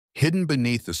Hidden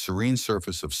beneath the serene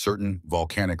surface of certain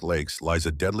volcanic lakes lies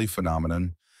a deadly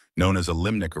phenomenon known as a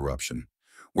limnic eruption,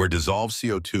 where dissolved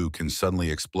CO2 can suddenly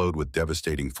explode with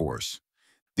devastating force.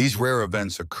 These rare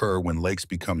events occur when lakes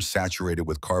become saturated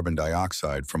with carbon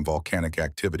dioxide from volcanic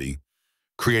activity,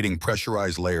 creating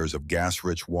pressurized layers of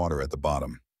gas-rich water at the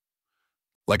bottom.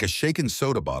 Like a shaken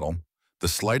soda bottle, the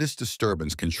slightest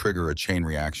disturbance can trigger a chain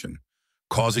reaction,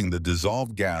 causing the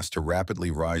dissolved gas to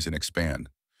rapidly rise and expand.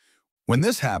 When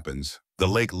this happens, the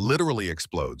lake literally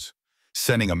explodes,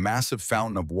 sending a massive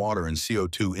fountain of water and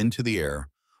CO2 into the air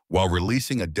while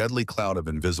releasing a deadly cloud of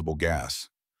invisible gas.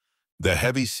 The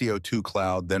heavy CO2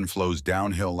 cloud then flows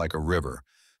downhill like a river,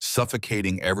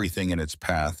 suffocating everything in its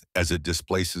path as it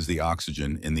displaces the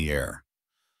oxygen in the air.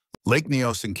 Lake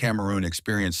Nyos in Cameroon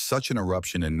experienced such an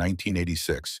eruption in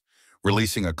 1986,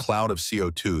 releasing a cloud of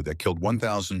CO2 that killed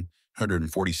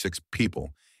 1,146 people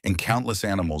and countless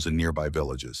animals in nearby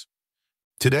villages.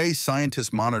 Today,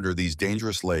 scientists monitor these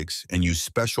dangerous lakes and use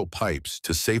special pipes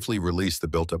to safely release the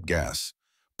built-up gas,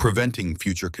 preventing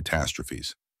future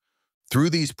catastrophes. Through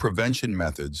these prevention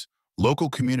methods, local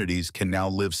communities can now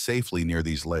live safely near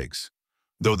these lakes,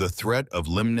 though the threat of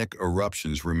limnic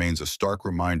eruptions remains a stark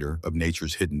reminder of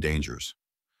nature's hidden dangers.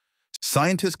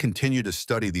 Scientists continue to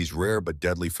study these rare but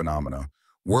deadly phenomena,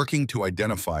 working to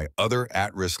identify other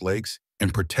at-risk lakes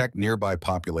and protect nearby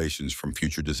populations from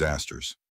future disasters.